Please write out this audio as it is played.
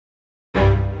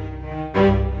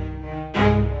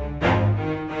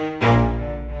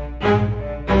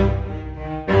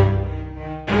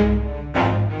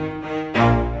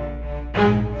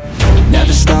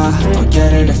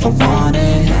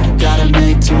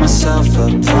myself a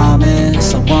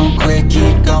promise, I won't quit,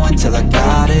 keep going till I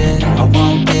got it. I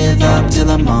won't give up till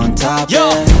I'm on top. Yo,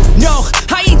 no,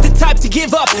 I ain't the type to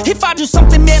give up. If I do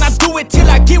something, man, I do it till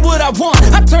I get what I want.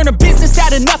 I turn a business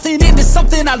out of nothing into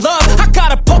something I love. I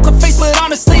got a poker face, but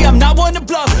honestly, I'm not one to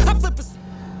bluff.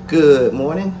 Good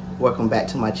morning, welcome back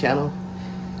to my channel.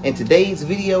 In today's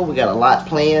video, we got a lot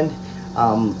planned.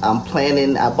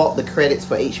 I bought the credits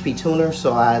for HP Tuner,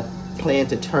 so I plan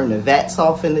to turn the vats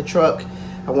off in the truck.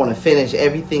 I want to finish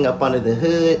everything up under the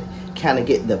hood, kind of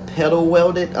get the pedal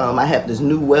welded. I have this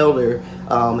new welder,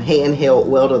 handheld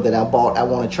welder that I bought. I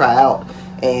want to try out,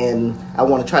 and I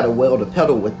want to try to weld a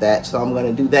pedal with that. So I'm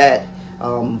going to do that,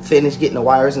 finish getting the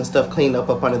wires and stuff cleaned up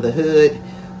under the hood,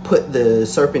 put the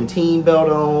serpentine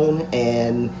belt on,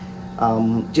 and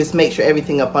just make sure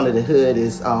everything up under the hood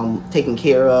is taken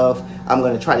care of. I'm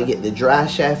going to try to get the dry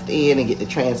shaft in and get the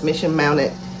transmission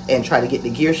mounted and try to get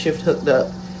the gear shift hooked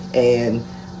up. And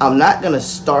I'm not going to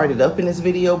start it up in this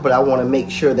video, but I want to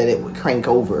make sure that it would crank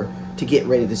over to get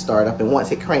ready to start up. And once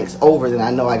it cranks over, then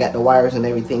I know I got the wires and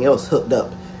everything else hooked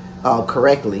up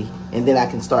correctly, and then I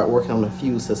can start working on the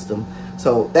fuse system.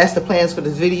 So that's the plans for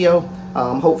this video.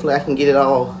 Hopefully I can get it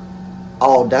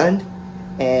all done,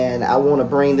 and I want to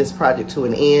bring this project to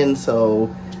an end.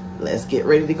 So let's get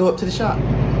ready to go up to the shop.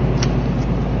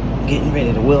 Getting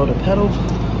ready to weld a pedal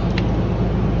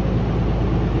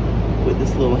with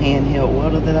this little handheld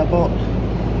welder that I bought.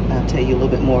 I'll tell you a little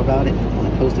bit more about it when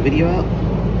I post the video out,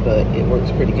 but it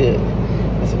works pretty good.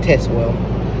 It's a test weld,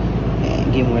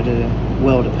 and getting ready to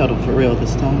weld a pedal for real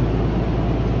this time.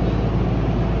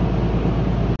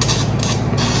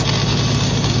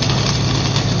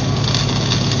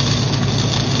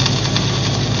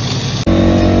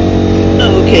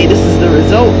 Okay, this is the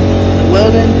result. The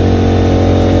welding,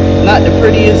 not the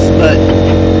prettiest, but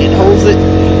it holds it.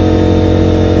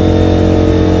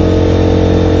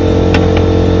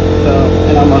 So,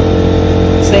 and I'm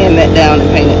gonna sand that down and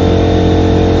paint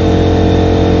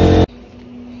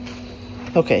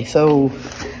it. Okay, so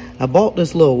I bought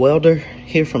this little welder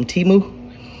here from Temu,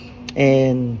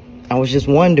 and I was just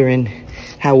wondering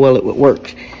how well it would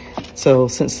work. So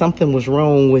since something was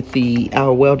wrong with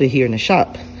our welder here in the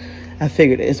shop, I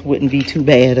figured this wouldn't be too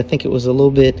bad. I think it was a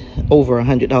little bit over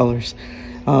 $100.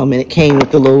 And it came with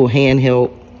the little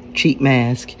handheld cheap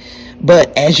mask.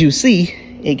 But as you see,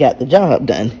 it got the job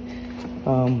done.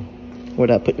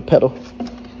 Where'd I put the pedal?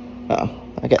 Oh,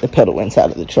 I got the pedal inside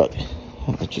of the truck.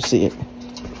 I'll let you see it.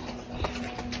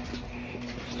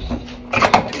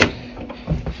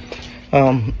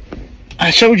 I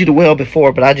showed you the weld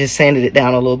before, but I just sanded it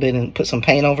down a little bit and put some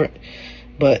paint over it.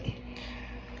 But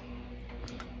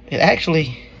it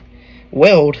actually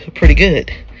weld pretty good.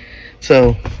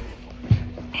 So,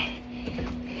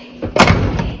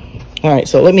 all right,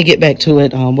 so let me get back to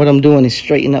it. What I'm doing is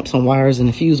straightening up some wires in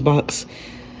the fuse box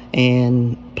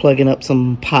and plugging up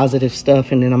some positive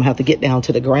stuff, and then I'm gonna have to get down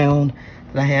to the ground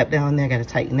that I have down there. I gotta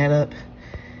tighten that up,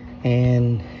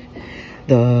 and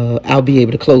I'll be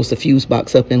able to close the fuse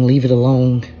box up and leave it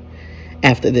alone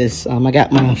after this. I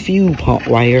got my fuel pump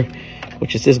wire,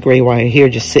 which is this gray wire here,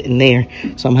 just sitting there.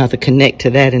 So I'm gonna have to connect to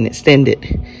that and extend it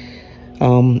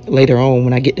later on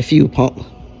when I get the fuel pump.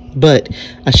 But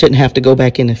I shouldn't have to go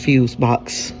back in the fuse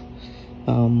box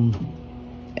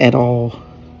at all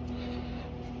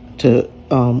to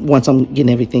once I'm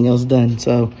getting everything else done.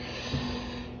 So,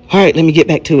 all right, let me get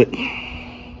back to it.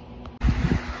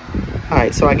 All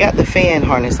right, so I got the fan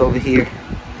harness over here.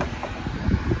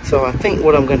 So I think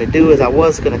what I'm gonna do is I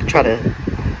was gonna try to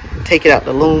take it out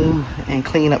the loom and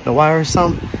clean up the wires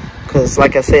some, because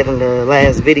like I said in the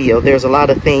last video, there's a lot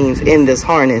of things in this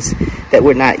harness that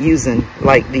we're not using,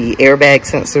 like the airbag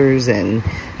sensors, and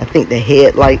I think the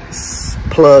headlights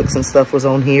plugs and stuff was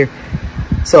on here.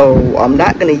 So I'm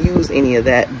not going to use any of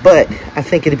that, but I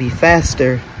think it'd be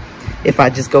faster if I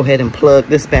just go ahead and plug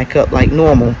this back up like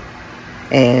normal,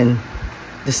 and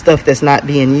the stuff that's not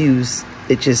being used,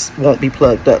 it just won't be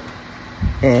plugged up.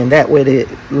 And that way it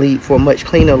lead for a much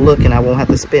cleaner look, and I won't have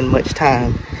to spend much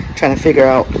time trying to figure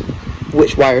out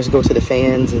which wires go to the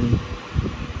fans and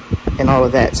all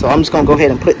of that. So I'm just gonna go ahead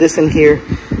and put this in here.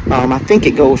 I think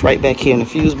it goes right back here in the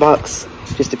fuse box,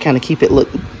 just to kind of keep it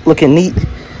looking neat.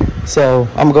 So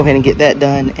I'm gonna go ahead and get that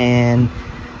done, and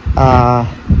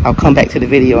I'll come back to the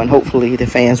video, and hopefully the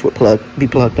fans would be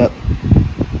plugged up.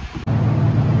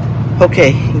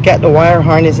 Okay, got the wire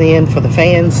harness in for the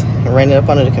fans. I ran it up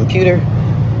under the computer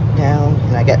down,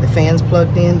 and I got the fans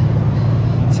plugged in.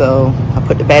 So I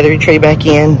put the battery tray back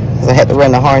in, because I had to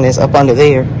run the harness up under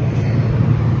there.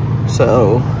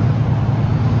 So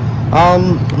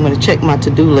I'm gonna check my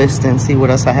to-do list and see what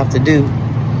else I have to do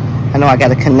I know I got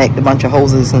to connect a bunch of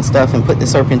hoses and stuff and put the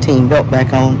serpentine belt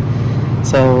back on.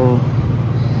 So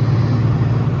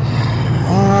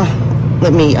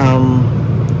let me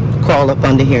crawl up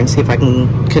under here and see if I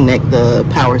can connect the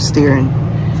power steering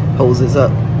hoses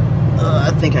up.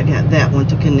 I think I got that one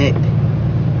to connect,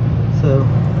 so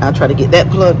I'll try to get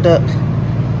that plugged up,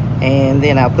 and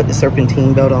then I'll put the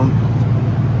serpentine belt on.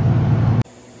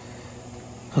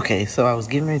 Okay, so I was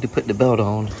getting ready to put the belt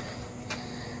on,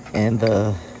 and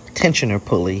the tensioner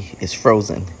pulley is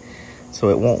frozen, so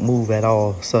it won't move at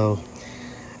all. So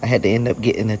I had to end up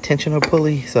getting a tensioner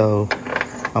pulley, so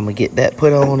I'm gonna get that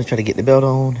put on and try to get the belt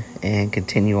on and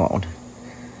continue on.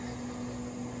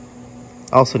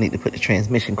 Also need to put the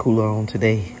transmission cooler on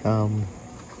today.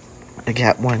 I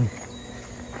got one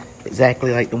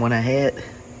exactly like the one I had.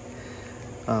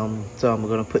 So I'm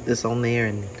gonna put this on there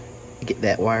and get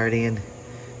that wired in,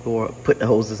 or put the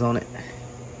hoses on it.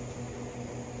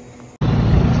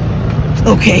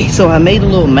 Okay, so I made a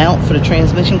little mount for the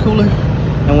transmission cooler,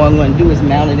 and what I'm going to do is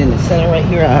mount it in the center right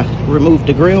here. I removed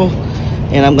the grill,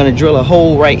 and I'm going to drill a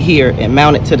hole right here and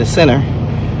mount it to the center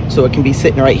so it can be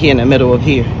sitting right here in the middle of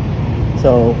here.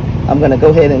 So I'm going to go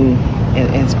ahead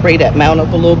and spray that mount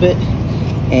up a little bit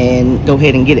and go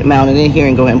ahead and get it mounted in here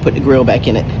and go ahead and put the grill back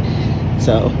in it.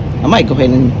 So I might go ahead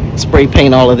and spray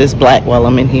paint all of this black while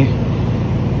I'm in here.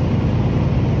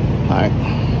 All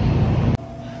right.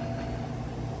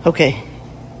 Okay,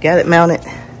 got it mounted.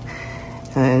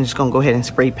 And I'm just gonna go ahead and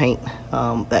spray paint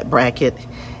that bracket.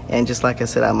 And just like I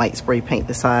said, I might spray paint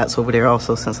the sides over there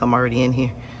also, since I'm already in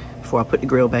here, before I put the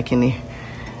grill back in there.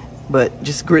 But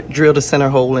just drill the center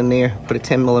hole in there, put a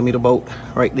 10mm bolt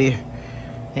right there,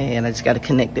 and I just got to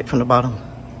connect it from the bottom.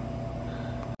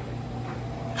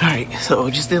 Alright, so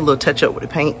just did a little touch up with the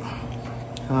paint,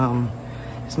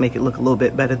 just make it look a little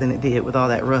bit better than it did with all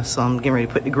that rust. So I'm getting ready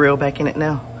to put the grill back in it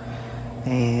now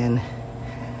and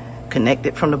connect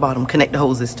it from the bottom, connect the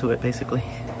hoses to it basically.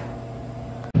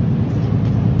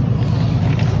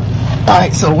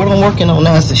 Alright, so what I'm working on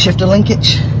now is the shifter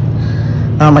linkage.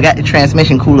 I got the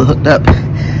transmission cooler hooked up,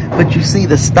 but you see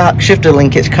the stock shifter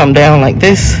linkage come down like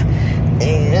this,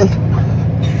 and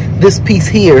this piece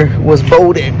here was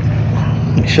bolted.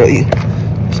 Let me show you.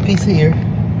 This piece here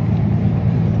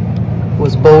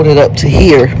was bolted up to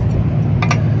here,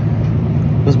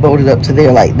 was bolted up to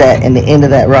there like that, and the end of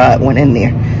that rod went in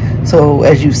there. So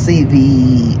as you see,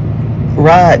 the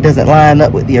rod doesn't line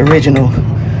up with the original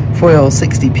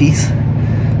 4L60 piece.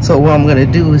 So what I'm gonna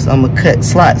do is I'm gonna cut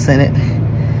slots in it.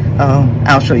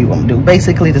 I'll show you what I'm gonna do.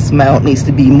 Basically, this mount needs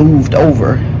to be moved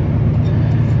over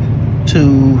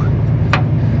to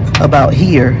about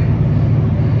here,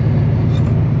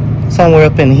 somewhere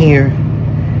up in here,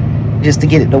 just to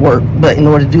get it to work. But in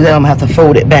order to do that, I'm gonna have to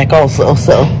fold it back also.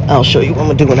 So I'll show you what I'm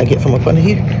gonna do when I get from up under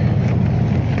here.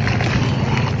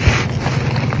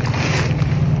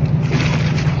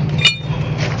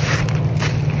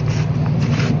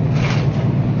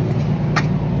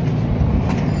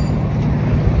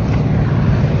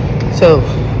 So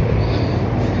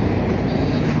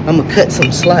I'm gonna cut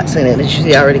some slots in it. As you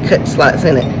see, I already cut slots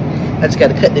in it. I just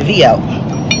gotta cut the V out.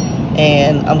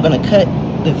 And I'm gonna cut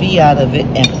the V out of it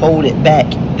and fold it back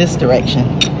this direction.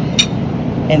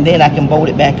 And then I can bolt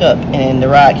it back up, and the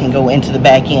rod can go into the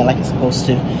back end like it's supposed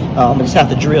to. I just have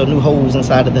to drill new holes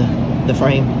inside of the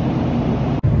frame.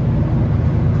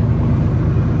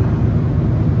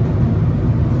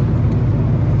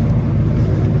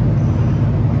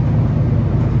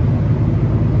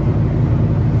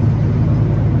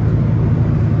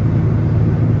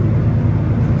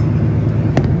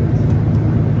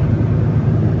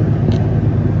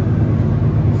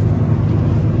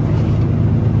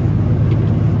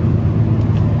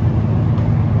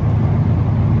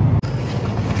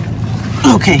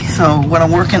 Okay, so what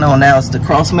I'm working on now is the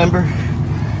cross member.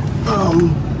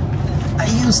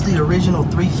 I used the original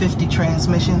 350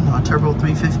 transmission, or turbo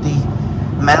 350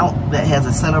 mount that has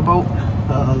a center bolt.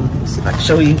 Let's see if I can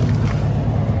show you.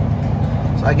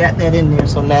 So I got that in there.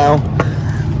 So now,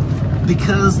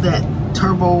 because that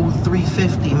turbo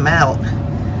 350 mount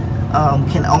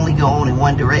can only go on in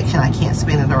one direction, I can't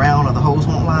spin it around or the hose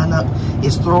won't line up,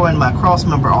 it's throwing my cross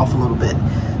member off a little bit.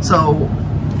 So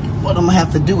what I'm gonna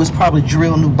have to do is probably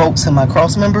drill new bolts in my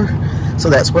cross member.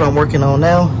 So that's what I'm working on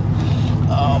now.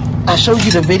 I showed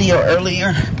you the video earlier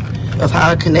of how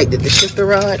I connected the shifter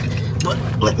rod, but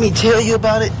let me tell you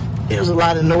about it. There's a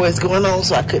lot of noise going on,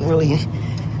 so I couldn't really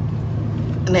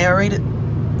narrate it.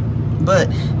 But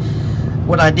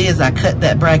what I did is I cut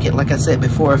that bracket, like I said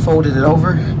before, I folded it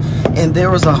over, and there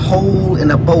was a hole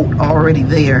in a bolt already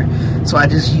there. So I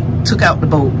just took out the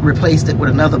bolt, replaced it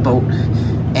with another bolt,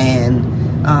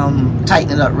 and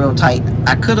tighten it up real tight.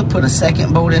 I could have put a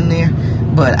second bolt in there,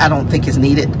 but I don't think it's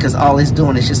needed because all it's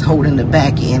doing is just holding the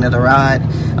back end of the rod,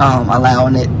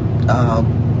 allowing it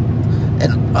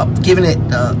and giving it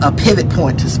a pivot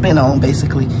point to spin on,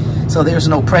 basically. So there's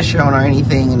no pressure on or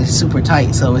anything, and it's super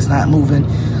tight, so it's not moving.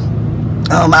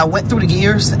 I went through the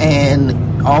gears,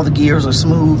 and all the gears are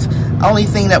smooth. Only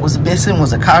thing that was missing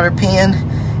was a cotter pin,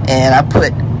 and I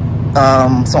put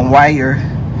some wire,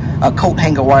 a coat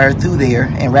hanger wire through there,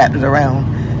 and wrapped it around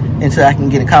until I can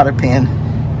get a cotter pin.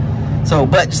 So,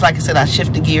 but just like I said, I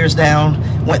shifted gears down,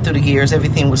 went through the gears,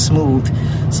 everything was smooth.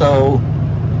 So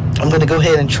I'm going to go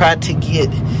ahead and try to get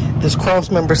this cross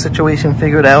member situation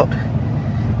figured out,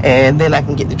 and then I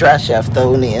can get the drive shaft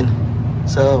thrown in.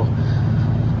 So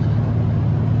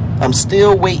I'm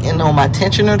still waiting on my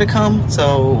tensioner to come.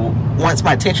 So once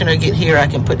my tensioner get here, I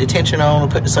can put the tensioner on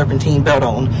and put the serpentine belt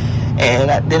on,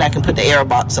 and then I can put the air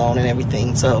box on and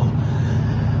everything. So,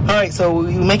 all right, so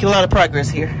we're making a lot of progress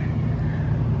here.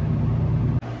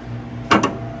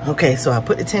 Okay, so I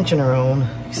put the tensioner on.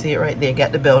 You see it right there,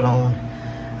 got the belt on.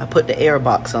 I put the air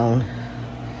box on.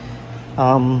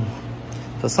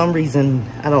 For some reason,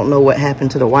 I don't know what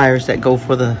happened to the wires that go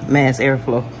for the mass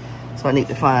airflow. So I need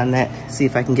to find that, see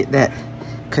if I can get that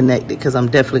connected, because I'm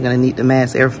definitely going to need the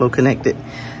mass airflow connected.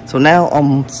 So now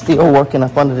I'm still working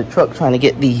up under the truck trying to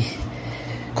get the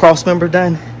cross member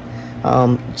done.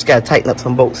 Just got to tighten up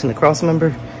some bolts in the cross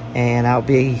member, and I'll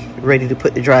be ready to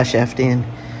put the drive shaft in.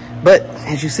 But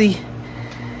as you see,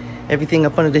 everything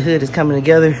up under the hood is coming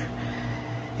together.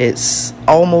 It's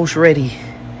almost ready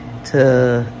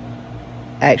to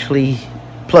actually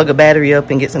plug a battery up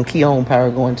and get some key on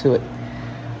power going to it.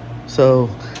 So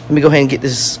let me go ahead and get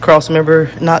this cross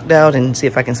member knocked out and see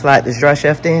if I can slide this drive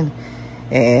shaft in.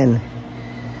 And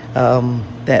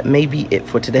that may be it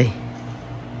for today.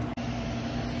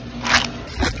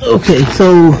 Okay,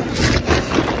 so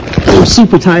I'm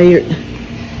super tired.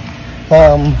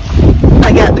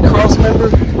 I got the cross member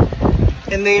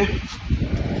in there,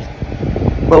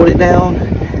 bolted down.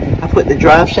 I put the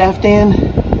drive shaft in,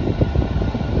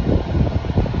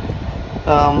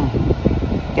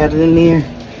 got it in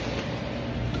there.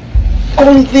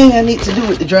 Only thing I need to do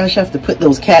with the drive shaft to put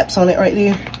those caps on it right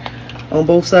there on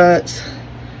both sides.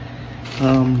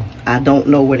 I don't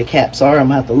know where the caps are. I'm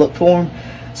gonna have to look for them.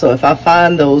 So if I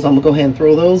find those, I'm gonna go ahead and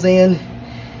throw those in.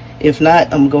 If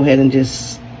not, I'm gonna go ahead and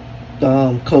just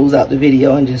close out the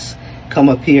video and just come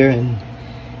up here and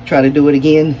try to do it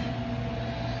again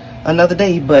another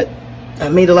day. But I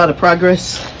made a lot of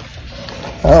progress.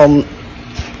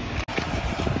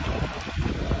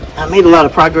 I made a lot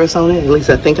of progress on it, at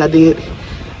least I think I did.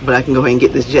 But I can go ahead and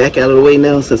get this jack out of the way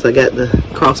now since I got the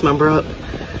cross member up.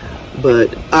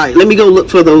 But all right, let me go look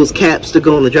for those caps to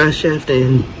go on the drive shaft,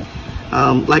 and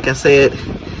like I said,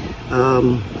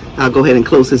 I'll go ahead and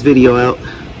close this video out.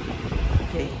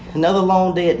 Okay, another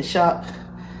long day at the shop.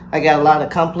 I got a lot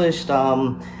accomplished.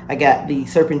 I got the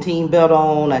serpentine belt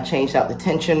on. I changed out the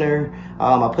tensioner.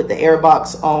 I put the air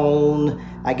box on.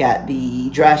 I got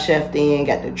the drive shaft in.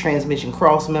 Got the transmission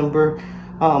cross member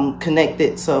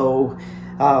connected. So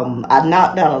I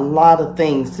knocked out a lot of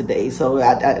things today. So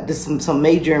I did some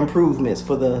major improvements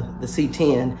for the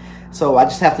C10. So I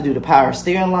just have to do the power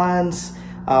steering lines,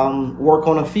 work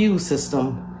on a fuse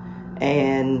system,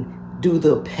 and do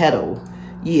the pedal.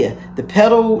 Yeah, the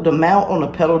pedal, the mount on the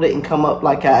pedal didn't come out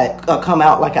like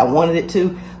I wanted it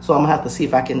to. So I'm gonna have to see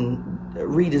if I can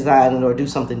redesign it or do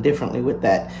something differently with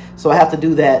that. So I have to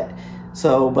do that.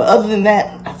 So, but other than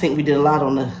that, I think we did a lot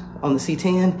on the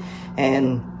C10.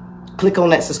 And click on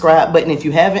that subscribe button if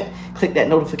you haven't. Click that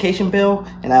notification bell,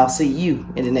 and I'll see you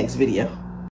in the next video.